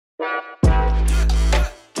Hello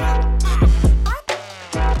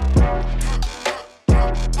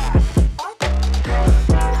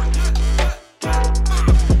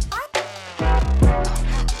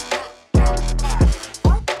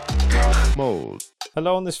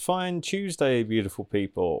on this fine Tuesday, beautiful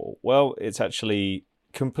people. Well, it's actually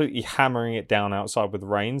completely hammering it down outside with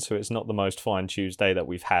rain, so it's not the most fine Tuesday that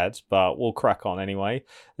we've had, but we'll crack on anyway.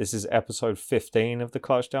 This is episode 15 of the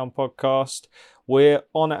Clutch Down podcast. We're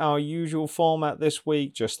on our usual format this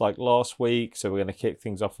week, just like last week, so we're going to kick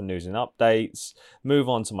things off with news and updates, move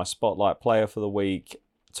on to my spotlight player for the week,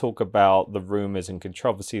 talk about the rumours and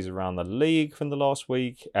controversies around the league from the last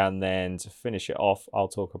week, and then to finish it off, I'll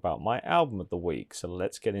talk about my album of the week. So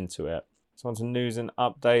let's get into it. So on to news and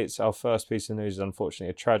updates. Our first piece of news is unfortunately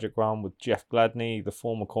a tragic one with Jeff Gladney, the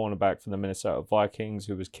former cornerback from the Minnesota Vikings,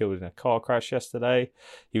 who was killed in a car crash yesterday.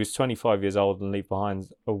 He was 25 years old and left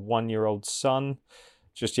behind a 1-year-old son.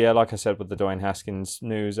 Just, like I said with the Dwayne Haskins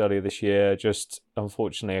news earlier this year, just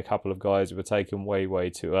unfortunately a couple of guys who were taken way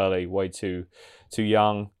too early, way too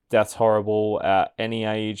young. Death's horrible at any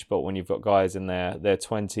age, but when you've got guys in their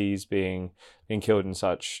 20s being killed in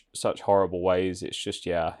such horrible ways, it's just,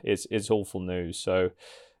 it's awful news. So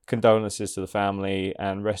condolences to the family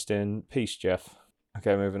and rest in peace, Jeff.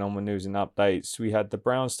 Okay, moving on with news and updates. We had the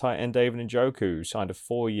Browns tight end David Njoku signed a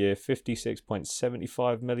 4-year,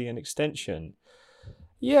 $56.75 million extension.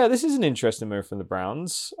 Yeah, this is an interesting move from the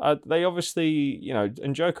Browns. They obviously,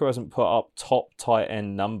 Njoku hasn't put up top tight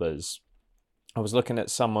end numbers. I was looking at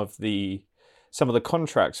some of the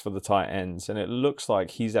contracts for the tight ends, and it looks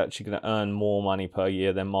like he's actually going to earn more money per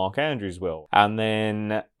year than Mark Andrews will. And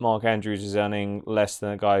then Mark Andrews is earning less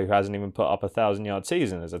than a guy who hasn't even put up a 1,000-yard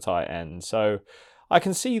season as a tight end. So I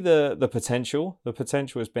can see the potential. The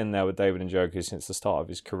potential has been there with David Njoku since the start of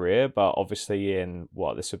his career, but obviously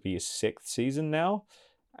this would be his 6th season now,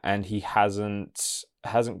 and he hasn't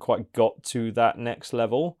quite got to that next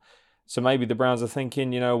level. So maybe the Browns are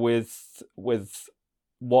thinking, with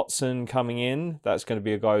Watson coming in, that's going to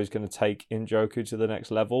be a guy who's going to take Njoku to the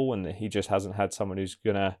next level, and he just hasn't had someone who's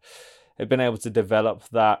going to have been able to develop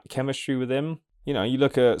that chemistry with him. You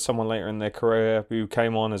look at someone later in their career who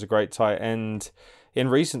came on as a great tight end in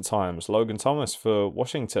recent times, Logan Thomas for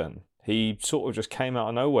Washington. He sort of just came out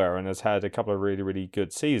of nowhere and has had a couple of really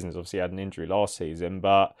good seasons. Obviously, he had an injury last season,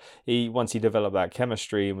 but once he developed that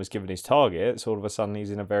chemistry and was given his targets, all of a sudden he's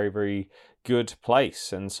in a very good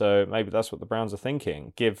place. And so maybe that's what the Browns are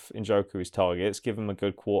thinking. Give Njoku his targets, give him a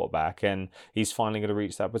good quarterback, and he's finally going to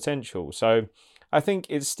reach that potential. So I think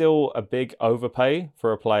it's still a big overpay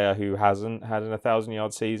for a player who hasn't had an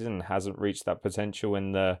 1,000-yard season and hasn't reached that potential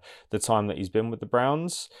in the time that he's been with the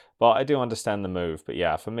Browns. But I do understand the move. But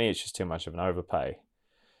yeah, for me, it's just too much of an overpay.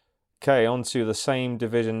 Okay, on to the same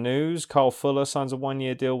division news. Kyle Fuller signs a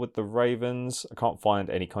 1-year deal with the Ravens. I can't find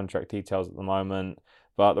any contract details at the moment.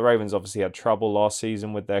 But the Ravens obviously had trouble last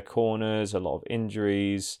season with their corners, a lot of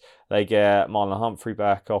injuries. They get Marlon Humphrey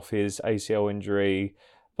back off his ACL injury,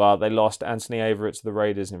 but they lost Anthony Averett to the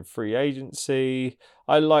Raiders in free agency.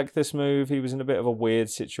 I like this move. He was in a bit of a weird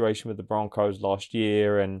situation with the Broncos last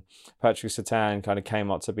year, and Patrick Surtain kind of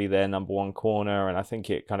came up to be their number one corner, and I think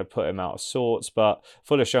it kind of put him out of sorts, but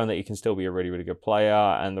Fuller's shown that he can still be a really good player,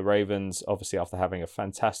 and the Ravens, obviously after having a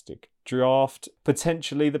fantastic draft,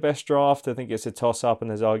 potentially the best draft, I think it's a toss-up, and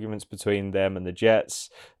there's arguments between them and the Jets.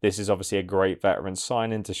 This is obviously a great veteran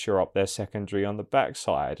signing to shore up their secondary on the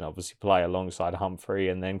backside, and obviously play alongside Humphrey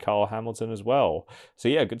and then Kyle Hamilton as well. So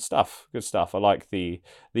yeah, good stuff. I like the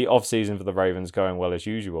off-season for the Ravens going well as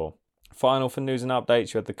usual. Final for news and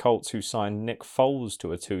updates, you had the Colts who signed Nick Foles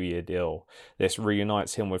to a 2-year deal. This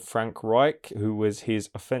reunites him with Frank Reich, who was his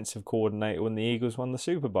offensive coordinator when the Eagles won the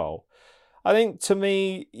Super Bowl. I think, to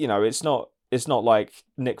me, it's not like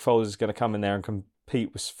Nick Foles is going to come in there and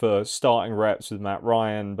compete for starting reps with Matt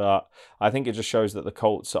Ryan, but I think it just shows that the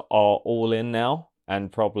Colts are all in now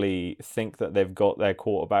and probably think that they've got their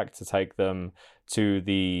quarterback to take them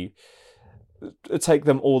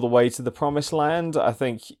all the way to the promised land. I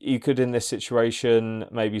think you could, in this situation,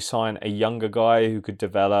 maybe sign a younger guy who could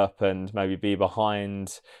develop and maybe be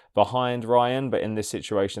behind Ryan. But in this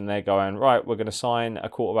situation, they're going, right, we're going to sign a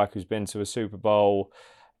quarterback who's been to a Super Bowl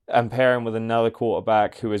and pair him with another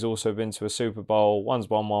quarterback who has also been to a Super Bowl. One's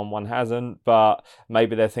won one hasn't, but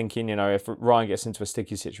maybe they're thinking, if Ryan gets into a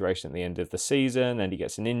sticky situation at the end of the season and he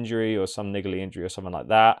gets an injury or some niggly injury or something like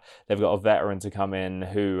that, they've got a veteran to come in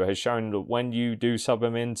who has shown that when you do sub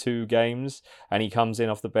him into games and he comes in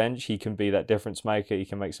off the bench, he can be that difference maker. He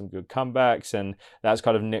can make some good comebacks, and that's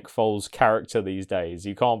kind of Nick Foles' character these days.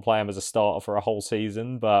 You can't play him as a starter for a whole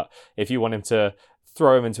season, but if you want him to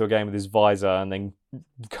throw him into a game with his visor and then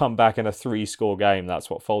come back in a 3-score game. That's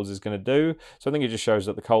what Foles is going to do. So I think it just shows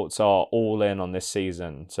that the Colts are all in on this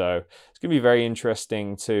season. So it's going to be very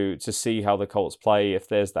interesting to see how the Colts play, if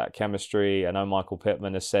there's that chemistry. I know Michael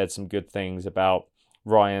Pittman has said some good things about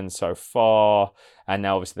Ryan so far, and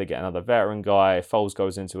now obviously they get another veteran guy. Foles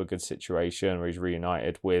goes into a good situation where he's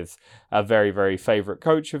reunited with a very, very favourite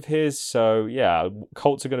coach of his. So yeah,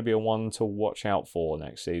 Colts are going to be a one to watch out for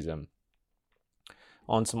next season.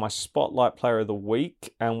 On to my Spotlight Player of the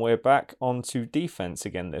Week, and we're back onto defense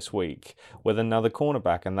again this week with another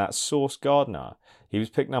cornerback, and that's Sauce Gardner. He was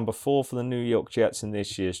picked number 4 for the New York Jets in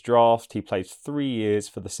this year's draft. He played 3 years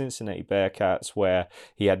for the Cincinnati Bearcats, where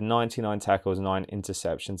he had 99 tackles, 9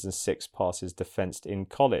 interceptions, and 6 passes defensed in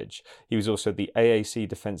college. He was also the AAC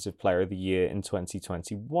Defensive Player of the Year in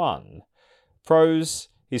 2021. Pros,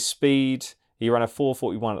 his speed. He ran a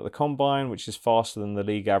 4.41 at the combine, which is faster than the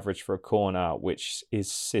league average for a corner, which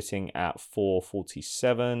is sitting at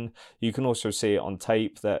 4.47. You can also see it on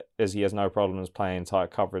tape that as he has no problems playing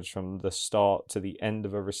tight coverage from the start to the end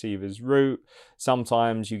of a receiver's route.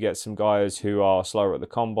 Sometimes you get some guys who are slower at the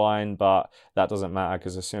combine, but that doesn't matter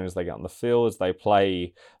because as soon as they get on the field, they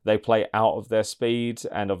play out of their speed,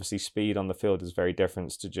 and obviously speed on the field is very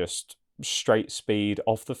different to just straight speed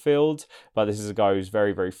off the field, but this is a guy who's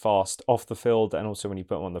very, very fast off the field, and also when you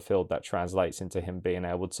put him on the field, that translates into him being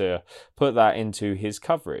able to put that into his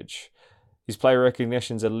coverage. His play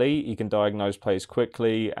recognition's elite. He can diagnose plays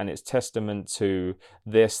quickly, and it's testament to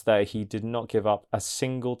this that he did not give up a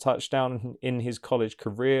single touchdown in his college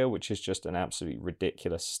career, which is just an absolutely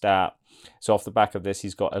ridiculous stat. So off the back of this,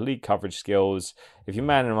 he's got elite coverage skills. If you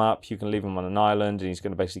man him up, you can leave him on an island, and he's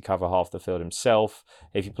going to basically cover half the field himself.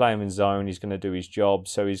 If you play him in zone, he's going to do his job.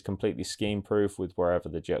 So he's completely scheme-proof with wherever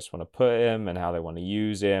the Jets want to put him and how they want to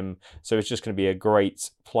use him. So it's just going to be a great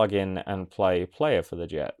plug-in and play player for the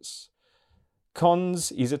Jets.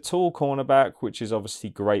 Cons, he's a tall cornerback, which is obviously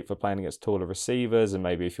great for playing against taller receivers, and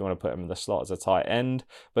maybe if you want to put him in the slot as a tight end,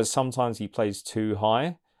 but sometimes he plays too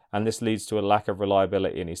high, and this leads to a lack of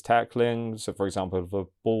reliability in his tackling. So for example, if a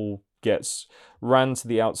ball gets ran to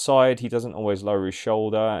the outside, he doesn't always lower his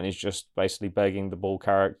shoulder, and he's just basically begging the ball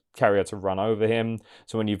carrier to run over him.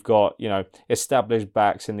 So when you've got, established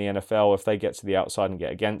backs in the NFL, if they get to the outside and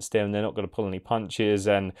get against him, they're not going to pull any punches,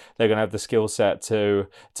 and they're going to have the skill set to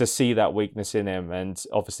see that weakness in him. And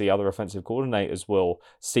obviously other offensive coordinators will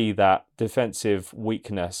see that defensive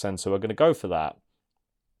weakness, and so we're going to go for that.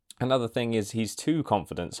 Another thing is he's too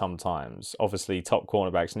confident sometimes. Obviously top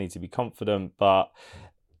cornerbacks need to be confident, but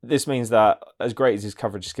this means that as great as his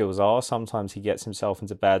coverage skills are, sometimes he gets himself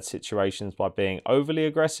into bad situations by being overly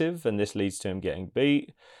aggressive, and this leads to him getting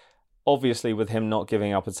beat. Obviously, with him not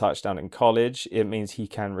giving up a touchdown in college, it means he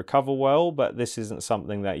can recover well, but this isn't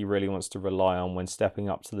something that he really wants to rely on when stepping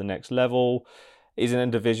up to the next level. He's in a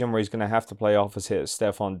division where he's going to have to play opposite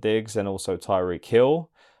Stephon Diggs and also Tyreek Hill.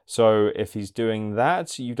 So if he's doing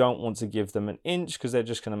that, you don't want to give them an inch because they're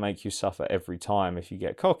just going to make you suffer every time if you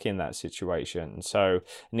get cocky in that situation. So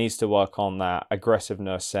he needs to work on that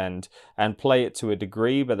aggressiveness and play it to a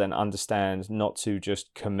degree, but then understand not to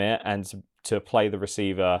just commit and to play the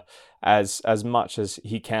receiver as much as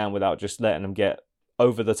he can without just letting them get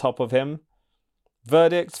over the top of him.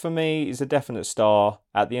 Verdict for me is a definite star.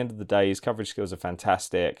 At the end of the day, his coverage skills are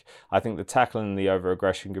fantastic. I think the tackling and the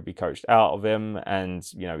over-aggression could be coached out of him, and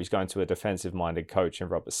he's going to a defensive-minded coach in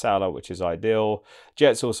Robert Saleh, which is ideal.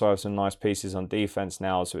 Jets also have some nice pieces on defense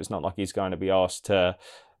now, so it's not like he's going to be asked to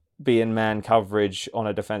be in man coverage on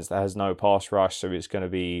a defense that has no pass rush, so it's going to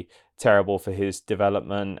be terrible for his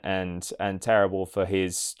development and terrible for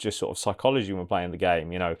his just sort of psychology when playing the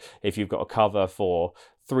game. If you've got a cover for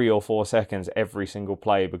 3 or 4 seconds every single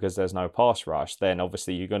play because there's no pass rush, then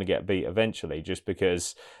obviously you're going to get beat eventually just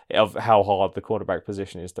because of how hard the quarterback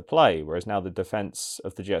position is to play. Whereas now the defense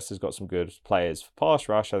of the Jets has got some good players for pass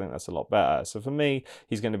rush. I think that's a lot better. So for me,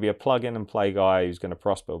 he's going to be a plug-in and play guy who's going to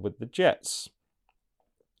prosper with the Jets.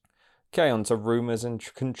 Okay, on to rumours and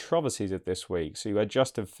controversies of this week. So you had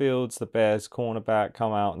Justin Fields, the Bears cornerback,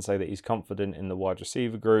 come out and say that he's confident in the wide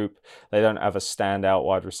receiver group. They don't have a standout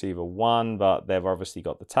wide receiver one, but they've obviously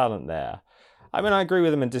got the talent there. I agree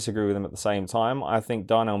with him and disagree with him at the same time. I think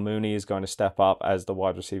Darnell Mooney is going to step up as the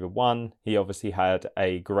wide receiver one. He obviously had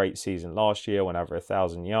a great season last year, went over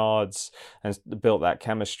 1,000 yards, and built that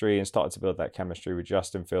chemistry and started to build that chemistry with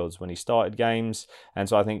Justin Fields when he started games. And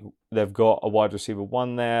so I think they've got a wide receiver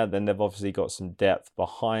one there. Then they've obviously got some depth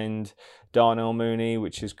behind Darnell Mooney,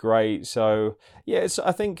 which is great. So yeah,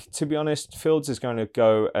 I think, to be honest, Fields is going to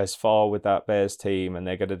go as far with that Bears team, and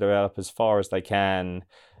they're going to develop as far as they can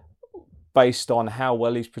based on how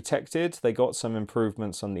well he's protected. They got some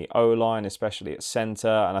improvements on the O-line, especially at center,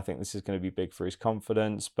 and I think this is going to be big for his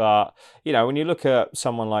confidence. But, when you look at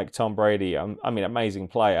someone like Tom Brady, amazing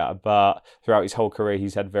player, but throughout his whole career,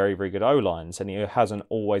 he's had very, very good O-lines, and he hasn't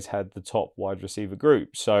always had the top wide receiver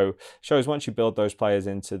group. So shows once you build those players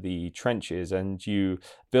into the trenches and you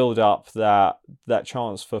build up that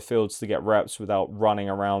chance for Fields to get reps without running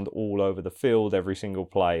around all over the field every single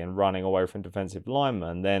play and running away from defensive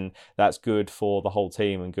linemen, then that's good for the whole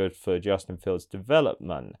team and good for Justin Fields'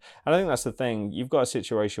 development. And I think that's the thing. You've got a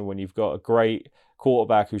situation when you've got a great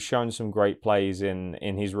quarterback who's shown some great plays in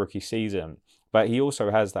his rookie season, but he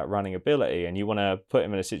also has that running ability, and you want to put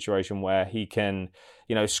him in a situation where he can,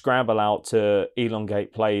 scramble out to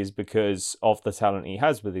elongate plays because of the talent he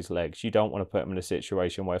has with his legs. You don't want to put him in a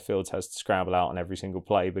situation where Fields has to scramble out on every single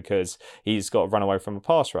play because he's got to run away from a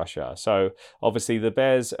pass rusher. So obviously the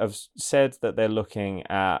Bears have said that they're looking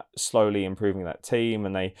at slowly improving that team,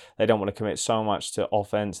 and they don't want to commit so much to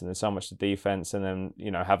offense and then so much to defense and then,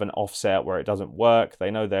 have an offset where it doesn't work.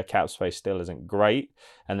 They know their cap space still isn't great,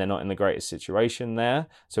 and they're not in the greatest situation there.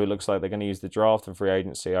 So it looks like they're going to use the draft and free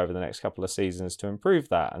agency over the next couple of seasons to improve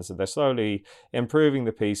that. And so they're slowly improving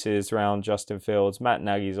the pieces around Justin Fields. Matt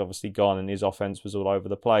Nagy's obviously gone and his offense was all over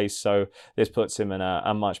the place. So this puts him in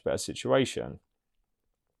a much better situation.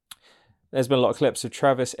 There's been a lot of clips of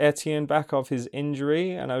Travis Etienne back off his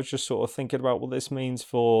injury, and I was just sort of thinking about what this means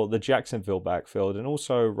for the Jacksonville backfield and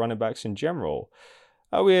also running backs in general.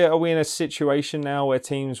 Are we in a situation now where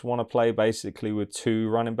teams want to play basically with two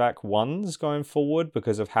running back ones going forward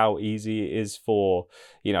because of how easy it is for,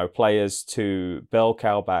 players to bell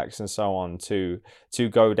cow backs and so on to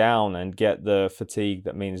go down and get the fatigue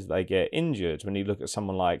that means they get injured? When you look at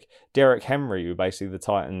someone like Derrick Henry, who basically the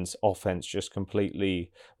Titans offense just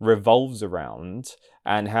completely revolves around,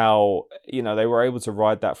 and how, they were able to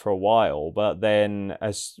ride that for a while, but then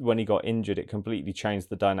when he got injured, it completely changed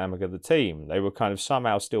the dynamic of the team. They were kind of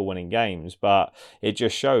somehow still winning games, but it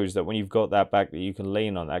just shows that when you've got that back that you can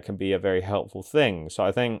lean on, that can be a very helpful thing. So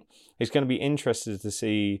I think it's going to be interesting to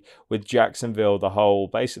see with Jacksonville, the whole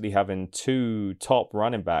basically having two top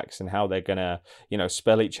running backs and how they're going to,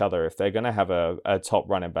 spell each other. If they're going to have a top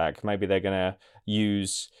running back, maybe they're going to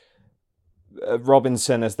use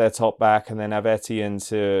Robinson as their top back and then have Etienne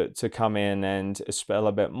to come in and spell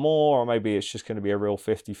a bit more, or maybe it's just going to be a real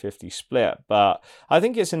 50-50 split. But I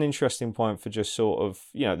think it's an interesting point for just sort of,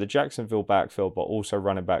 the Jacksonville backfield, but also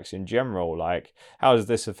running backs in general. Like, how does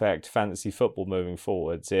this affect fantasy football moving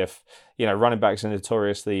forwards? If, running backs are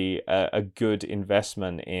notoriously a good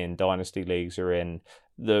investment in dynasty leagues or in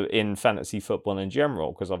fantasy football in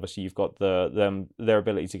general, because obviously you've got their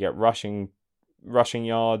ability to get rushing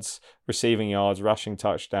yards, receiving yards, rushing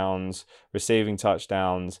touchdowns, receiving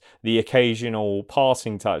touchdowns, the occasional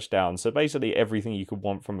passing touchdown. So basically everything you could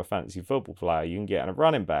want from a fantasy football player, you can get in a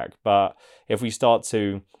running back. But if we start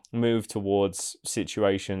to move towards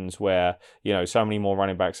situations where, so many more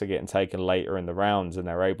running backs are getting taken later in the rounds and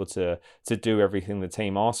they're able to do everything the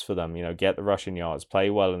team asks for them, get the rushing yards, play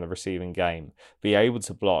well in the receiving game, be able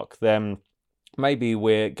to block, then maybe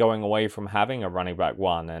we're going away from having a running back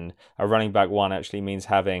one, and a running back one actually means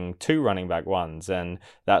having two running back ones, and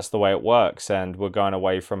that's the way it works. And we're going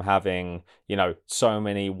away from having, so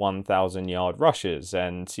many 1,000-yard rushes,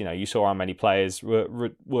 and you saw how many players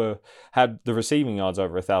had the receiving yards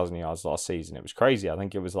over 1,000 yards last season. It was crazy. I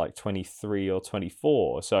think it was like 23 or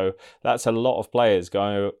 24. So that's a lot of players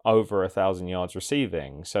going over 1,000 yards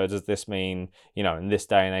receiving. So does this mean, in this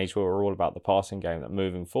day and age where we're all about the passing game, that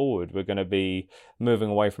moving forward we're going to be moving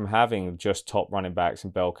away from having just top running backs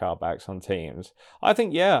and bell cow backs on teams? I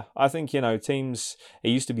think teams, it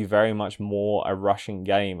used to be very much more a rushing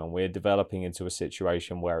game, and we're developing into a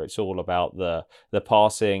situation where it's all about the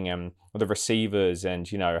passing and the receivers, and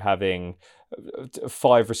having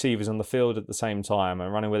 5 receivers on the field at the same time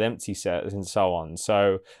and running with empty sets and so on.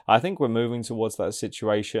 So I think we're moving towards that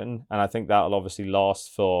situation, and I think that'll obviously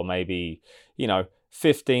last for maybe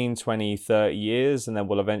 15, 20, 30 years, and then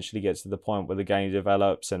we'll eventually get to the point where the game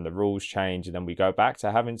develops and the rules change, and then we go back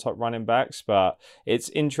to having top running backs. But it's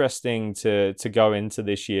interesting to go into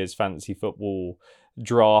this year's fantasy football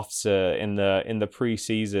drafts in the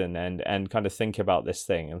preseason and kind of think about this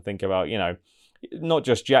thing and think about, not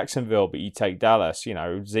just Jacksonville, but you take Dallas.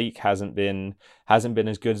 Zeke hasn't been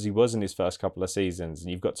as good as he was in his first couple of seasons, and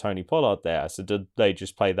you've got Tony Pollard there. So did they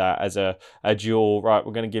just play that as a dual? Right,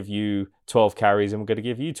 we're going to give you 12 carries, and we're going to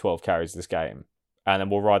give you 12 carries this game, and then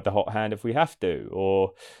we'll ride the hot hand if we have to.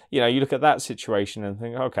 Or you look at that situation and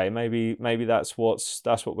think, okay, maybe that's what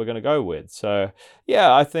we're going to go with. So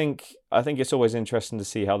yeah, I think I think it's always interesting to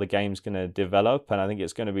see how the game's going to develop, and I think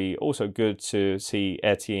it's going to be also good to see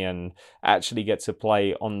Etienne actually get to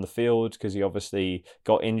play on the field, because he obviously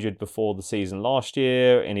got injured before the season last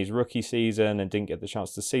year in his rookie season and didn't get the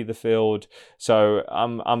chance to see the field. So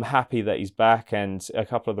I'm happy that he's back, and a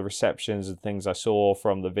couple of the receptions and things I saw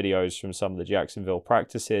from the videos from some of the Jacksonville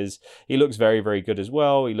practices, he looks very, very good as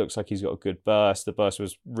well. He looks like he's got a good burst. The burst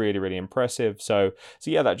was really, really impressive. So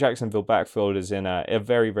yeah, that Jacksonville backfield is in a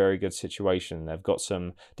very, very good situation. They've got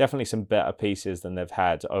definitely some better pieces than they've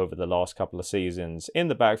had over the last couple of seasons in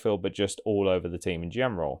the backfield, but just all over the team in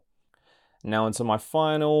general. Now into my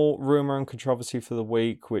final rumour and controversy for the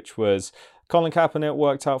week, which was Colin Kaepernick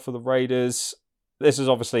worked out for the Raiders. This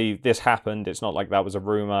happened. It's not like that was a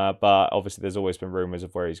rumour, but obviously there's always been rumours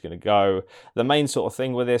of where he's going to go. The main sort of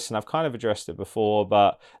thing with this, and I've kind of addressed it before,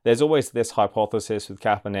 but there's always this hypothesis with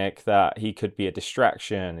Kaepernick that he could be a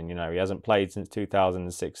distraction, and he hasn't played since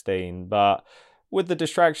 2016. But with the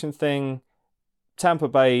distraction thing, Tampa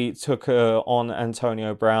Bay took on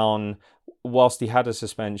Antonio Brown whilst he had a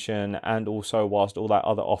suspension, and also whilst all that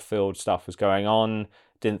other off-field stuff was going on.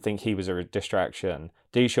 Didn't think he was a distraction.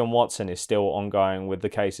 Deshaun Watson is still ongoing with the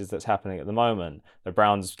cases that's happening at the moment. The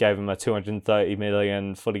Browns gave him a $230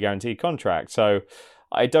 million fully guaranteed contract. So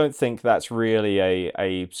I don't think that's really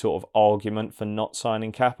a sort of argument for not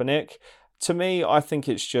signing Kaepernick. To me, I think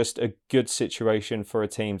it's just a good situation for a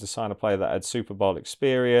team to sign a player that had Super Bowl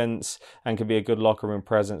experience and can be a good locker room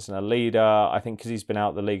presence and a leader. I think because he's been out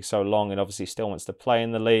of the league so long and obviously still wants to play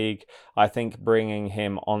in the league, I think bringing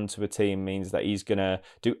him onto a team means that he's going to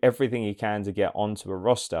do everything he can to get onto a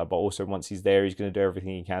roster, but also once he's there, he's going to do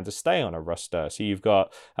everything he can to stay on a roster. So you've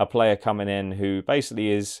got a player coming in who basically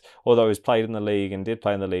is, although he's played in the league and did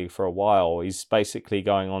play in the league for a while, he's basically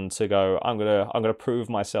going on to go, I'm gonna prove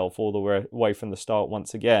myself all the way from the start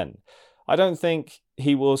once again. I don't think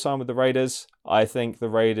he will sign with the Raiders. I think the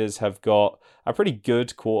Raiders have got a pretty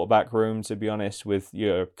good quarterback room, to be honest, with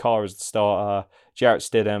Carr as the starter, Jarrett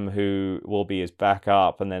Stidham, who will be his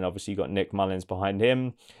backup, and then obviously you've got Nick Mullins behind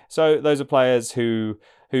him. So those are players who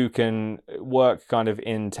can work kind of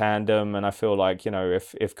in tandem, and I feel like,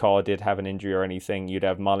 if Carr did have an injury or anything, you'd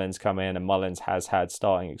have Mullins come in, and Mullins has had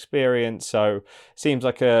starting experience. So seems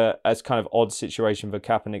like a kind of odd situation for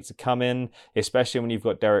Kaepernick to come in, especially when you've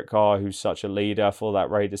got Derek Carr, who's such a leader for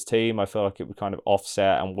that Raiders team. I feel like it would kind of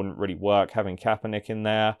offset and wouldn't really work having Kaepernick in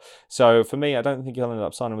there. So for me, I don't think he'll end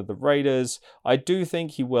up signing with the Raiders. I do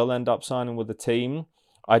think he will end up signing with the team.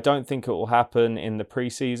 I don't think it will happen in the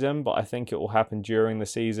preseason, but I think it will happen during the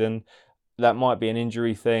season. That might be an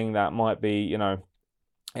injury thing. That might be,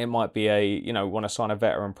 it might be a, want to sign a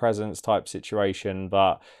veteran presence type situation.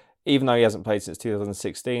 But even though he hasn't played since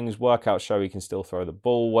 2016, his workouts show he can still throw the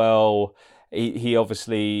ball well. He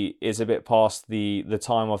obviously is a bit past the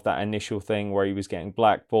time of that initial thing where he was getting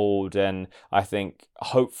blackballed, and I think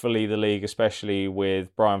hopefully the league, especially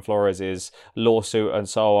with Brian Flores' lawsuit and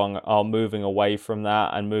so on, are moving away from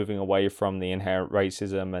that and moving away from the inherent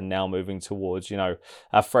racism, and now moving towards, a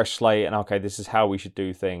fresh slate, and okay, this is how we should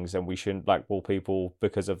do things, and we shouldn't blackball people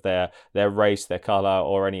because of their race, their color,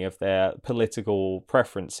 or any of their political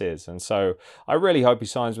preferences. And so I really hope he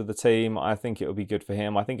signs with the team. I think it will be good for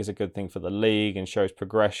him. I think it's a good thing for the league and shows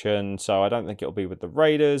progression. So I don't think it'll be with the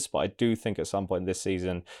Raiders, but I do think at some point this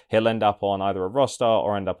season he'll end up on either a roster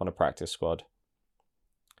or end up on a practice squad.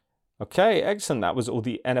 Okay, excellent. That was all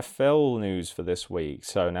the NFL news for this week.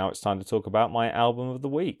 So now it's time to talk about my album of the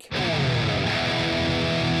week.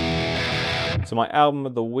 So my album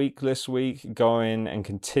of the week this week, going and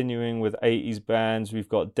continuing with 80s bands, we've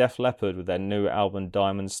got Def Leppard with their new album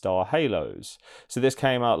Diamond Star Halos. So this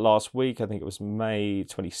came out last week, I think it was May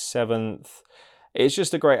 27th. It's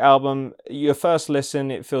just a great album. Your first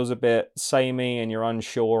listen, it feels a bit samey and you're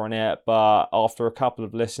unsure on it, but after a couple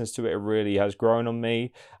of listens to it, it really has grown on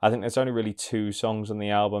me. I think there's only really 2 songs on the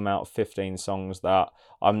album out of 15 songs that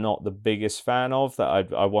I'm not the biggest fan of,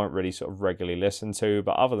 that I won't really sort of regularly listen to.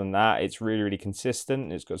 But other than that, it's really, really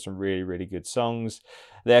consistent. It's got some really, really good songs.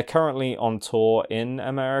 They're currently on tour in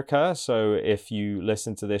America. So if you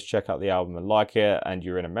listen to this, check out the album and like it, and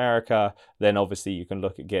you're in America, then obviously you can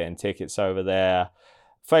look at getting tickets over there.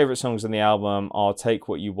 Favorite songs on the album are Take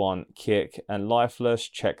What You Want, Kick, and Lifeless.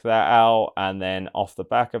 Check that out. And then off the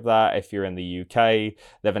back of that, if you're in the UK,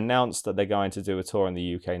 they've announced that they're going to do a tour in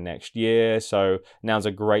the UK next year. So now's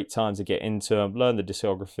a great time to get into them, learn the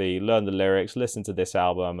discography, learn the lyrics, listen to this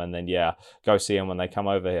album, and then, go see them when they come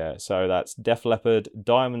over here. So that's Def Leppard,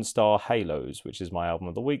 Diamond Star Halos, which is my album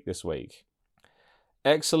of the week this week.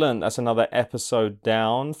 Excellent. That's another episode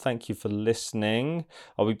down. Thank you for listening.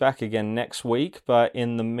 I'll be back again next week, but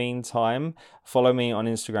in the meantime, follow me on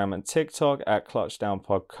Instagram and TikTok at Clutchdown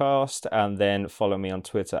Podcast, and then follow me on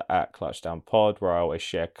Twitter at Clutchdown Pod, where I always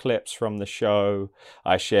share clips from the show.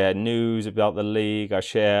 I share news about the league. I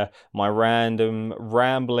share my random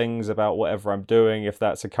ramblings about whatever I'm doing, if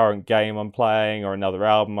that's a current game I'm playing or another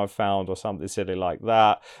album I've found or something silly like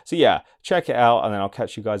that. So yeah, check it out, and then I'll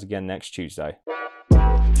catch you guys again next Tuesday.